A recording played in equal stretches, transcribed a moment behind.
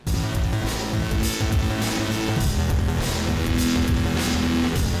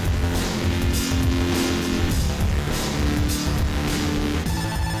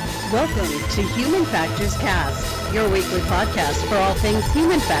Welcome to Human Factors Cast, your weekly podcast for all things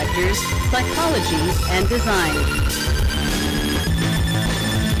human factors, psychology, and design.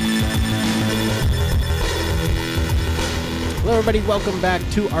 Hello everybody, welcome back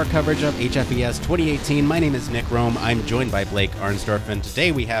to our coverage of HFES 2018. My name is Nick Rome. I'm joined by Blake Arnsdorf, and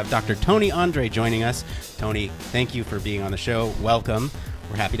today we have Dr. Tony Andre joining us. Tony, thank you for being on the show. Welcome.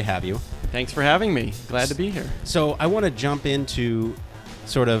 We're happy to have you. Thanks for having me. Glad to be here. So I want to jump into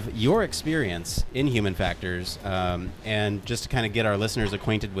sort of your experience in human factors, and just to kind of get our listeners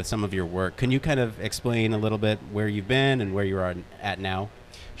acquainted with some of your work. Can you kind of explain a little bit where you've been and where you are at now?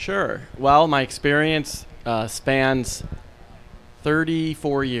 Sure. Well, my experience spans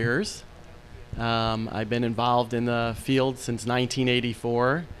 34 years. I've been involved in the field since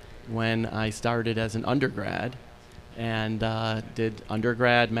 1984 when I started as an undergrad and did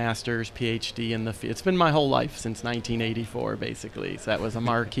undergrad, master's, PhD in the field. It's been my whole life since 1984, basically. So that was a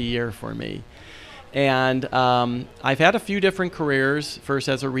marquee year for me. And I've had a few different careers, first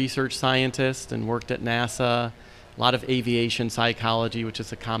as a research scientist and worked at NASA, a lot of aviation psychology, which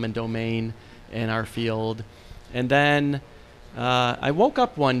is a common domain in our field. And then I woke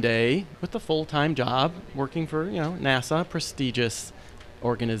up one day with a full-time job working for, NASA, a prestigious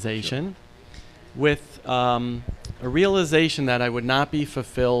organization, with a realization that I would not be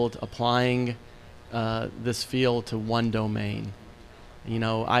fulfilled applying this field to one domain.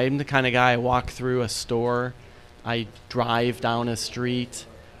 I'm the kind of guy, I walk through a store, I drive down a street,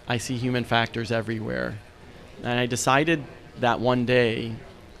 I see human factors everywhere. And I decided that one day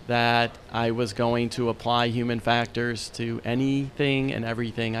that I was going to apply human factors to anything and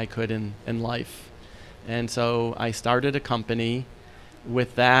everything I could in life. And so I started a company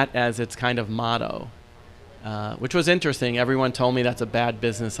with that as its kind of motto, which was interesting. Everyone told me that's a bad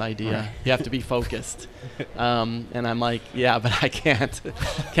business idea. Right. You have to be focused. And I'm like, yeah, but I can't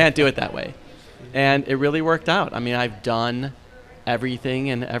do it that way. And it really worked out. I mean, I've done everything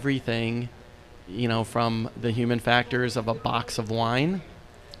and everything, from the human factors of a box of wine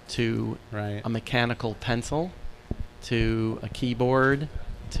to a mechanical pencil, to a keyboard,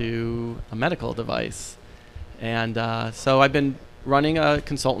 to a medical device. And so I've been running a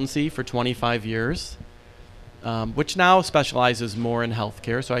consultancy for 25 years, which now specializes more in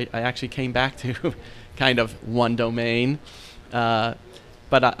healthcare. So I actually came back to kind of one domain, but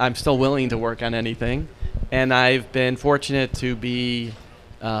I'm still willing to work on anything. And I've been fortunate to be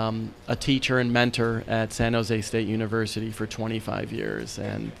a teacher and mentor at San Jose State University for 25 years,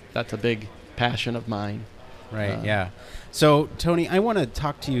 and that's a big passion of mine. Right, yeah. So, Tony, I want to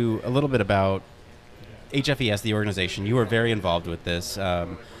talk to you a little bit about HFES, the organization. You are very involved with this.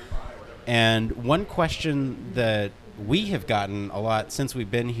 And one question that we have gotten a lot since we've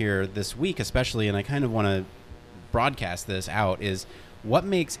been here this week especially, and I kind of want to broadcast this out, is what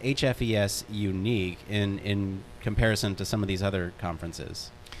makes HFES unique in comparison to some of these other conferences?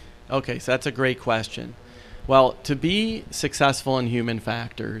 Okay, so that's a great question. Well, to be successful in human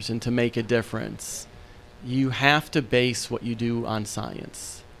factors and to make a difference, you have to base what you do on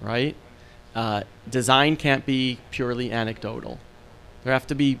science, right? Design can't be purely anecdotal. There have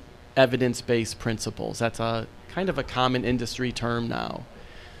to be evidence-based principles. That's a kind of a common industry term now.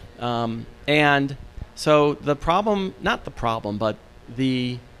 And so but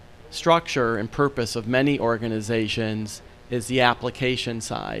the structure and purpose of many organizations is the application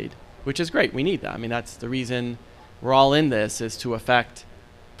side, which is great. We need that. I mean, that's the reason we're all in this, is to affect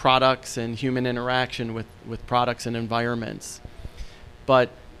products and human interaction with products and environments. But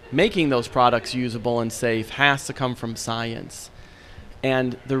making those products usable and safe has to come from science.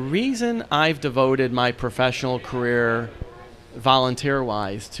 And the reason I've devoted my professional career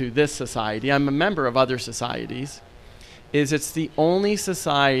volunteer-wise to this society, I'm a member of other societies, is it's the only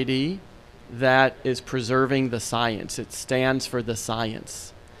society that is preserving the science. It stands for the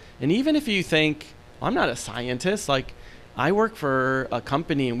science. And even if you think, well, I'm not a scientist, like I work for a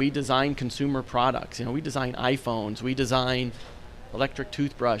company and we design consumer products. We design iPhones, we design electric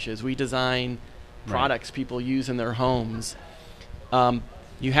toothbrushes, we design products people use in their homes.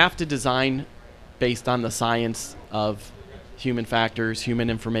 You have to design based on the science of human factors, human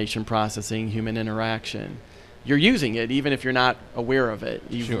information processing, human interaction. You're using it even if you're not aware of it.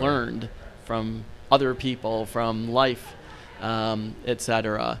 You've learned from other people, from life,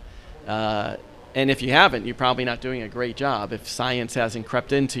 etc. And if you haven't, you're probably not doing a great job if science hasn't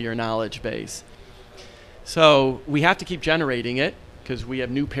crept into your knowledge base. So we have to keep generating it because we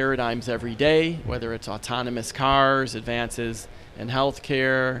have new paradigms every day, whether it's autonomous cars, advances in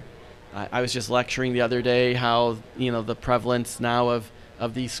healthcare. I was just lecturing the other day how, the prevalence now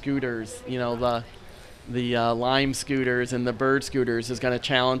of these scooters, the Lime scooters and the Bird scooters is going to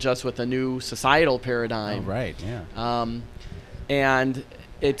challenge us with a new societal paradigm. Oh, right, yeah. And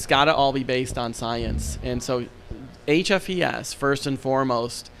it's got to all be based on science. And so HFES, first and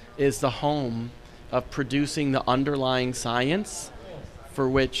foremost, is the home of producing the underlying science for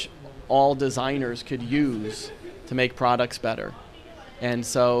which all designers could use to make products better. And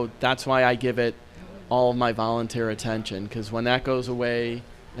so that's why I give it all of my volunteer attention, because when that goes away,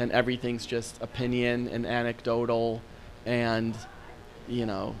 then everything's just opinion and anecdotal and,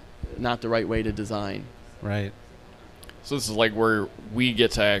 not the right way to design. Right. So this is like where we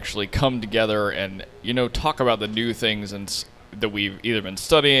get to actually come together and, talk about the new things that we've either been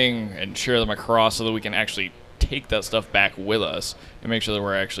studying and share them across so that we can actually take that stuff back with us and make sure that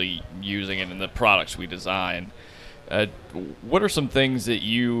we're actually using it in the products we design. What are some things that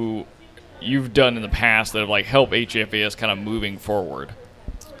you've done in the past that have helped HFES kind of moving forward?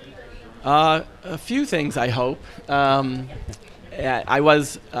 A few things, I hope. I've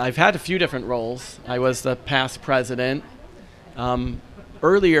had a few different roles. I was the past president.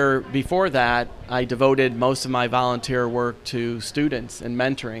 Earlier, before that, I devoted most of my volunteer work to students and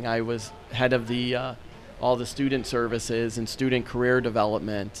mentoring. I was head of all the student services and student career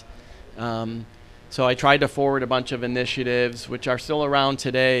development. So I tried to forward a bunch of initiatives, which are still around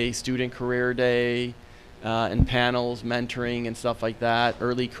today, Student Career Day, and panels, mentoring and stuff like that,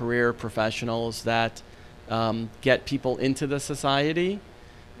 early career professionals that get people into the society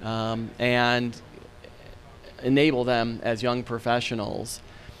and enable them as young professionals.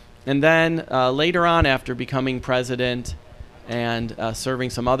 And then later on, after becoming president and serving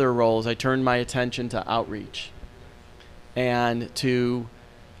some other roles, I turned my attention to outreach and to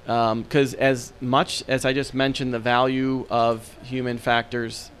because as much as I just mentioned the value of human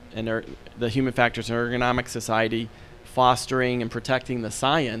factors and the Human Factors and Ergonomics Society fostering and protecting the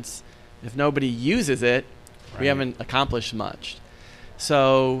science, if nobody uses it, we haven't accomplished much.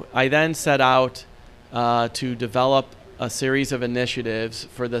 So I then set out to develop a series of initiatives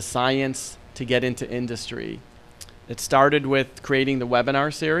for the science to get into industry. It started with creating the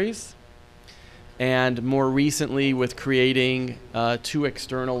webinar series, and more recently with creating 2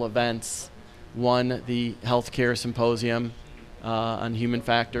 external events. One, the Healthcare Symposium on Human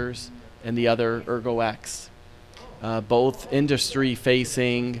Factors, and the other, ErgoX. Both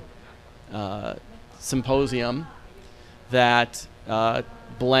industry-facing symposium that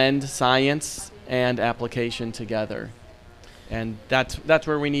blend science and application together. And that's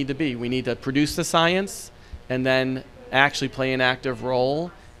where we need to be. We need to produce the science and then actually play an active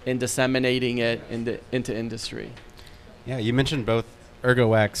role in disseminating it into industry. Yeah, you mentioned both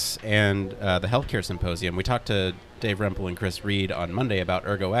ErgoX and the Healthcare Symposium. We talked to Dave Rempel and Chris Reed on Monday about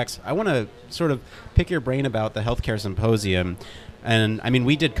ErgoX. I want to sort of pick your brain about the Healthcare Symposium. And, I mean,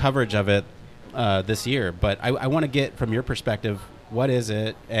 we did coverage of it this year, but I want to get, from your perspective, what is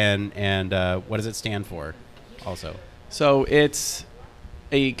it and what does it stand for also? So it's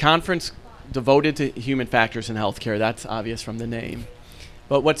a conference devoted to human factors in healthcare. That's obvious from the name.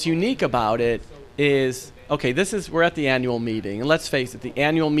 But what's unique about it is, we're at the annual meeting, and let's face it, the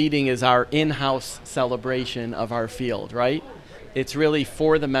annual meeting is our in-house celebration of our field, right? It's really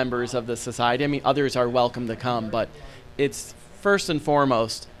for the members of the society. I mean, others are welcome to come, but it's first and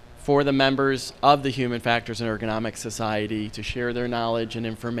foremost for the members of the Human Factors and Ergonomics Society to share their knowledge and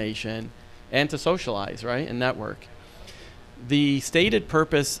information and to socialize, right, and network. The stated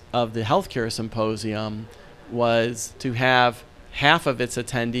purpose of the Healthcare Symposium was to have half of its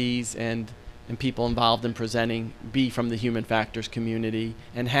attendees and people involved in presenting be from the human factors community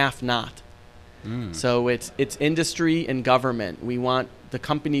and half not. So it's industry and government. We want the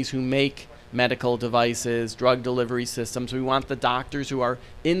companies who make medical devices, drug delivery systems. We want the doctors who are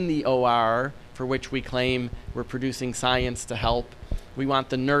in the OR, for which we claim we're producing science to help. We want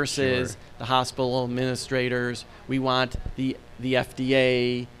the nurses, the hospital administrators. We want the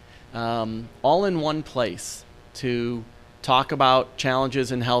FDA, all in one place to talk about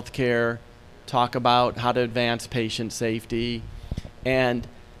challenges in healthcare, talk about how to advance patient safety. And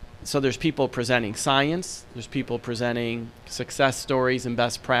so there's people presenting science, there's people presenting success stories and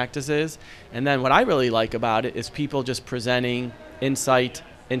best practices. And then what I really like about it is people just presenting insight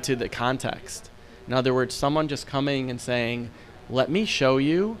into the context. In other words, someone just coming and saying, let me show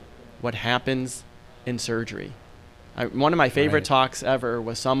you what happens in surgery. One of my favorite talks ever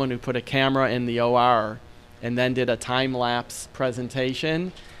was someone who put a camera in the OR and then did a time-lapse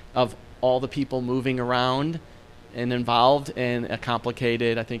presentation of all the people moving around and involved in a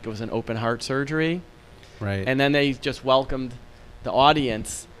complicated, I think it was an open heart surgery. Right. And then they just welcomed the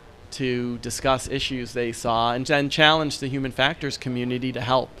audience to discuss issues they saw and then challenged the human factors community to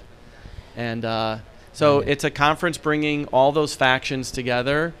help. And So Right. it's a conference bringing all those factions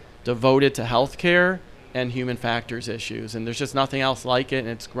together, devoted to healthcare and human factors issues. And there's just nothing else like it, and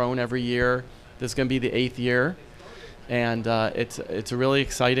it's grown every year. This is going to be the 8th year, and it's a really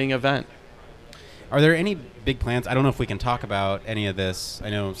exciting event. Are there any big plans? I don't know if we can talk about any of this. I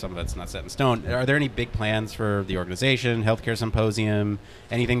know some of it's not set in stone. Are there any big plans for the organization, Healthcare Symposium,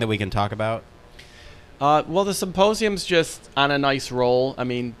 anything that we can talk about? Well, the symposium's just on a nice roll. I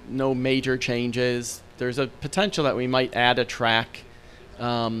mean, no major changes. There's a potential that we might add a track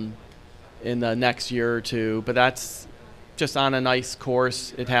in the next year or two, but that's just on a nice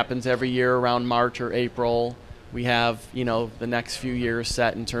course. It happens every year around March or April. We have, the next few years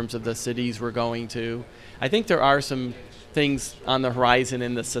set in terms of the cities we're going to. I think there are some things on the horizon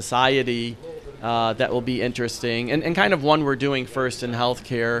in the society that will be interesting, and kind of one we're doing first in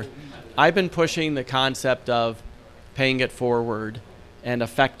healthcare. I've been pushing the concept of paying it forward and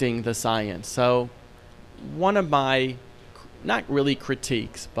affecting the science. So one of my, not really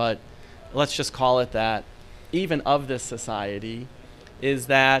critiques, but let's just call it that, even of this society, is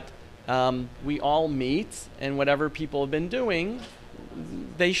that we all meet, and whatever people have been doing,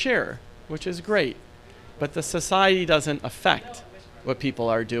 they share, which is great. But the society doesn't affect what people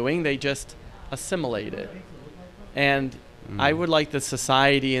are doing, they just assimilate it. And I would like the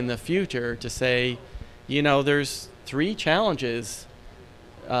society in the future to say, there's 3 challenges.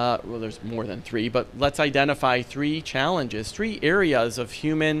 Well, there's more than 3, but let's identify 3 challenges, 3 areas of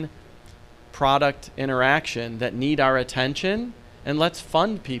human product interaction that need our attention, and let's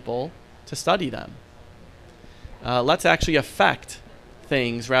fund people to study them. Let's actually affect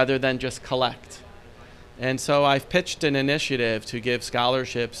things rather than just collect. And so I've pitched an initiative to give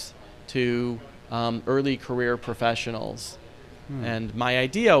scholarships to early career professionals. And my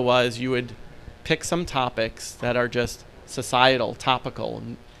idea was you would pick some topics that are just societal, topical,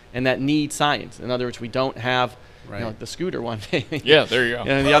 and that need science. In other words, we don't have like the scooter one. Yeah, there you go.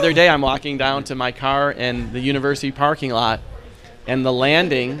 And the other day I'm walking down to my car in the university parking lot, and the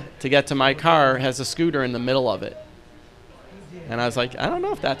landing to get to my car has a scooter in the middle of it. And I was like, I don't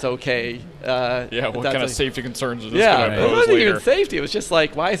know if that's okay. What kind of safety concerns is this Yeah, going to it pose wasn't later? even safety. It was just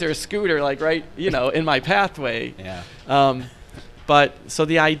like, why is there a scooter right, in my pathway? Yeah. But so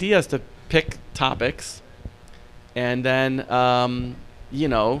the idea is to pick topics and then,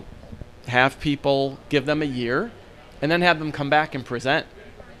 have people give them a year and then have them come back and present.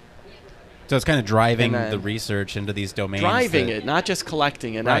 So it's kind of driving And then the research into these domains. Driving it, not just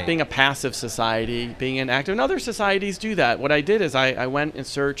collecting it, Right. not being a passive society, being an active. And other societies do that. What I did is I went and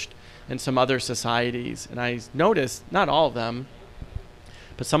searched in some other societies, and I noticed, not all of them,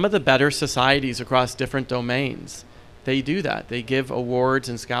 but some of the better societies across different domains, they do that. They give awards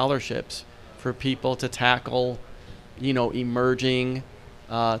and scholarships for people to tackle, emerging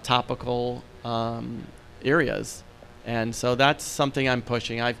topical areas. And so that's something I'm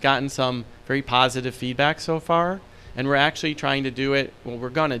pushing. I've gotten some very positive feedback so far, and we're actually trying to do it, we're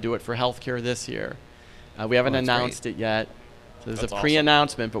going to do it for healthcare this year. We haven't that's announced it yet. So there's That's a awesome.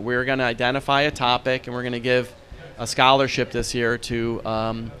 pre-announcement, but we're going to identify a topic, and we're going to give a scholarship this year to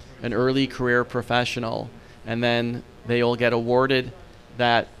an early career professional. And then they will get awarded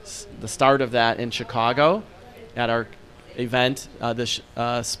the start of that in Chicago at our event this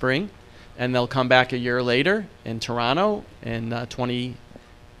spring. And they'll come back a year later in Toronto in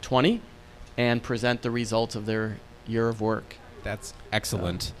 2020 and present the results of their year of work. That's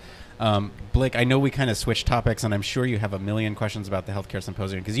excellent. Blake, I know we kind of switched topics, and I'm sure you have a million questions about the Healthcare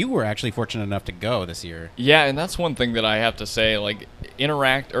Symposium, because you were actually fortunate enough to go this year. Yeah, and that's one thing that I have to say,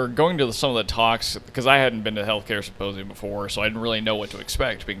 going to some of the talks, because I hadn't been to Healthcare Symposium before, so I didn't really know what to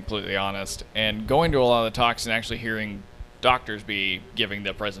expect, to be completely honest. And going to a lot of the talks and actually hearing doctors be giving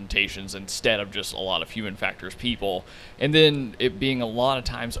the presentations instead of just a lot of human factors people, and then it being a lot of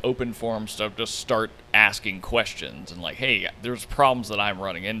times open forums to just start asking questions and hey, there's problems that I'm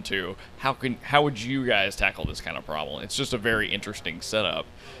running into, how would you guys tackle this kind of problem? It's just a very interesting setup.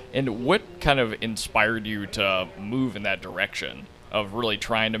 And what kind of inspired you to move in that direction of really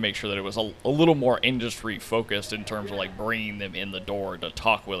trying to make sure that it was a little more industry focused in terms of bringing them in the door to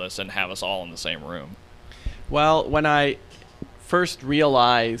talk with us and have us all in the same room? Well, when I first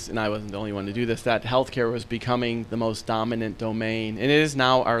realized, and I wasn't the only one to do this, that healthcare was becoming the most dominant domain, and it is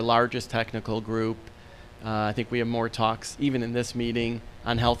now our largest technical group. I think we have more talks, even in this meeting,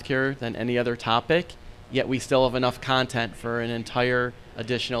 on healthcare than any other topic, yet we still have enough content for an entire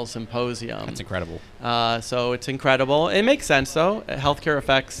additional symposium. That's incredible. So it's incredible. It makes sense, though. Healthcare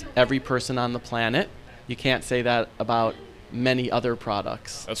affects every person on the planet. You can't say that about many other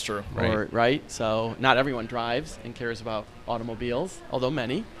products. That's true. Right. Right? So not everyone drives and cares about automobiles, although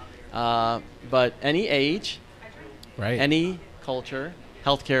many. but any age, Right. any culture,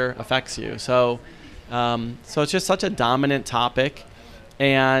 healthcare affects you. So it's just such a dominant topic,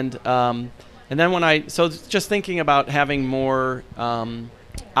 and then just thinking about having more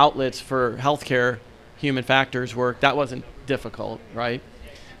outlets for healthcare human factors work, that wasn't difficult, right?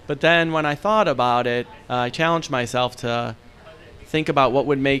 But then when I thought about it, I challenged myself to think about what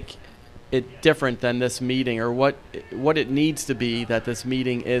would make it different than this meeting, or what it needs to be that this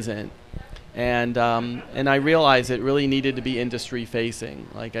meeting isn't. And I realized it really needed to be industry facing.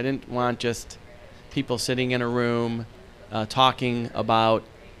 Like, I didn't want just people sitting in a room talking about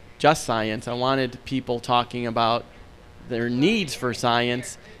just science. I wanted people talking about their needs for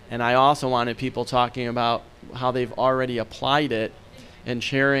science, and I also wanted people talking about how they've already applied it and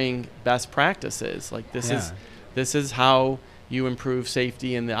sharing best practices. Like, this is how you improve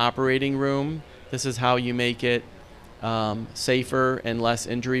safety in the operating room. This is how you make it safer and less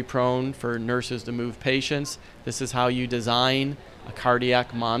injury prone for nurses to move patients. This is how you design a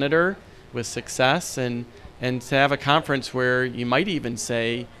cardiac monitor with success, and to have a conference where you might even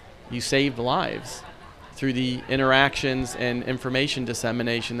say you saved lives through the interactions and information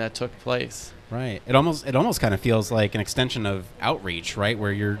dissemination that took place. Right. It almost kind of feels like an extension of outreach, right?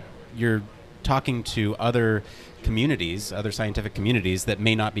 Where you're talking to other communities, other scientific communities that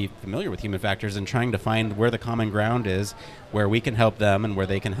may not be familiar with human factors, and trying to find where the common ground is, where we can help them and where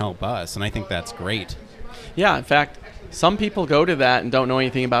they can help us. And I think that's great. Yeah, in fact, some people go to that and don't know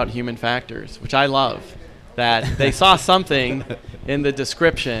anything about human factors, which I love. That they saw something in the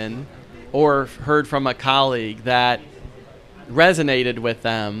description or heard from a colleague that resonated with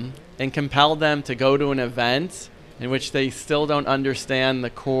them and compelled them to go to an event in which they still don't understand the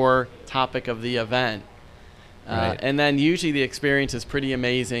core topic of the event. Right. And then usually the experience is pretty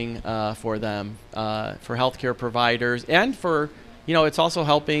amazing for them, for healthcare providers, and for, it's also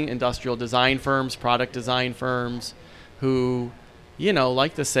helping industrial design firms, product design firms who,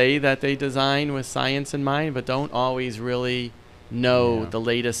 like to say that they design with science in mind, but don't always really know the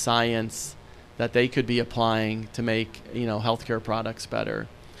latest science that they could be applying to make, healthcare products better.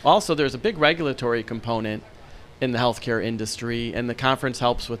 Also, there's a big regulatory component in the healthcare industry, and the conference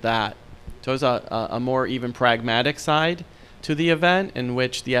helps with that. So there's a more even pragmatic side to the event, in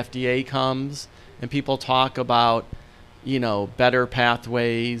which the FDA comes and people talk about, better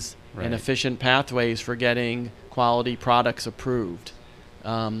pathways and efficient pathways for getting quality products approved.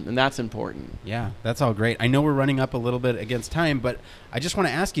 And that's important. Yeah, that's all great. I know we're running up a little bit against time, but I just want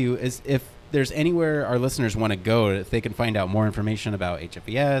to ask you is if there's anywhere our listeners want to go, if they can find out more information about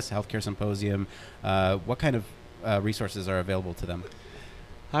HFES, Healthcare Symposium, what kind of resources are available to them?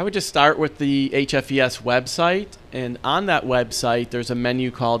 I would just start with the HFES website, and on that website there's a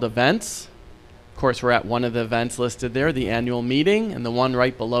menu called Events. Of course, we're at one of the events listed there, the annual meeting, and the one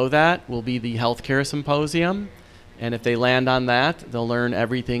right below that will be the Healthcare Symposium. And if they land on that, they'll learn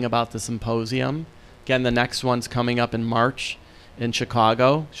everything about the symposium. Again, the next one's coming up in March in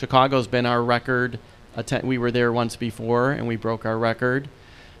Chicago. Chicago's been our record. We were there once before, and we broke our record.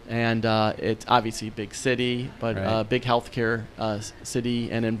 And it's obviously a big city, but a big healthcare city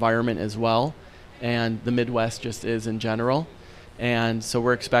and environment as well. And the Midwest just is in general. And so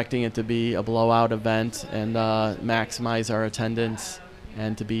we're expecting it to be a blowout event and maximize our attendance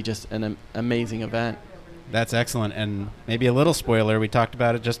and to be just an amazing event. That's excellent. And maybe a little spoiler, we talked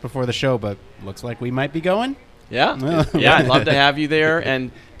about it just before the show, but looks like we might be going. Yeah. Yeah, I'd love to have you there.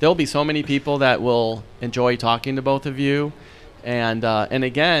 And there'll be so many people that will enjoy talking to both of you. And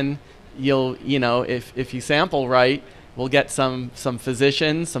again, you'll, if you sample right, we'll get some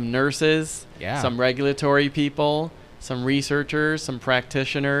physicians, some nurses, some regulatory people, some researchers, some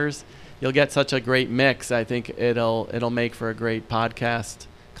practitioners. You'll get such a great mix. I think it'll make for a great podcast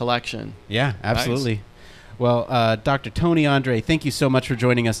collection. Yeah, absolutely. Nice. Well, Dr. Tony Andre, thank you so much for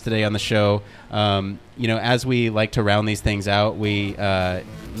joining us today on the show. As we like to round these things out, we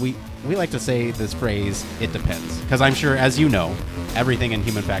like to say this phrase, it depends. Because I'm sure, as you know, everything in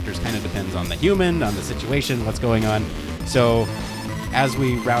human factors kind of depends on the human, on the situation, what's going on. So as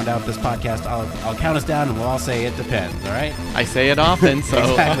we round out this podcast, I'll count us down and we'll all say it depends, all right? I say it often, so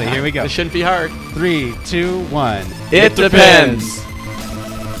exactly. Here we go. It shouldn't be hard. 3, 2, 1. It depends.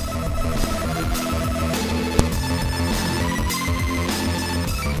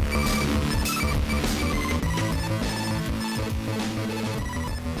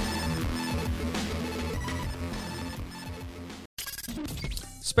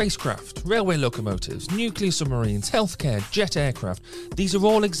 Spacecraft, railway locomotives, nuclear submarines, healthcare, jet aircraft, these are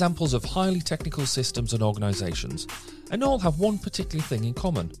all examples of highly technical systems and organisations, and all have one particular thing in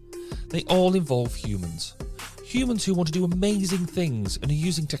common. They all involve humans. Humans who want to do amazing things and are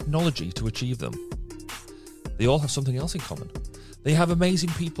using technology to achieve them. They all have something else in common. They have amazing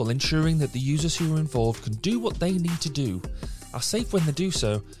people ensuring that the users who are involved can do what they need to do, are safe when they do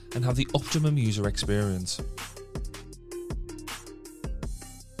so, and have the optimum user experience.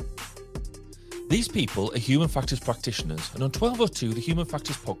 These people are human factors practitioners, and on 1202, the Human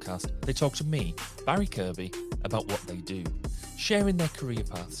Factors podcast, they talk to me, Barry Kirby, about what they do, sharing their career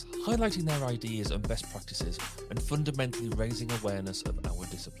paths, highlighting their ideas and best practices, and fundamentally raising awareness of our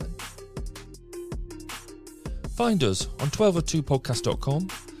discipline. Find us on 1202podcast.com,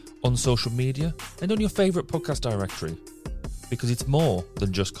 on social media, and on your favourite podcast directory, because it's more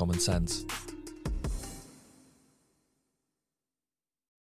than just common sense.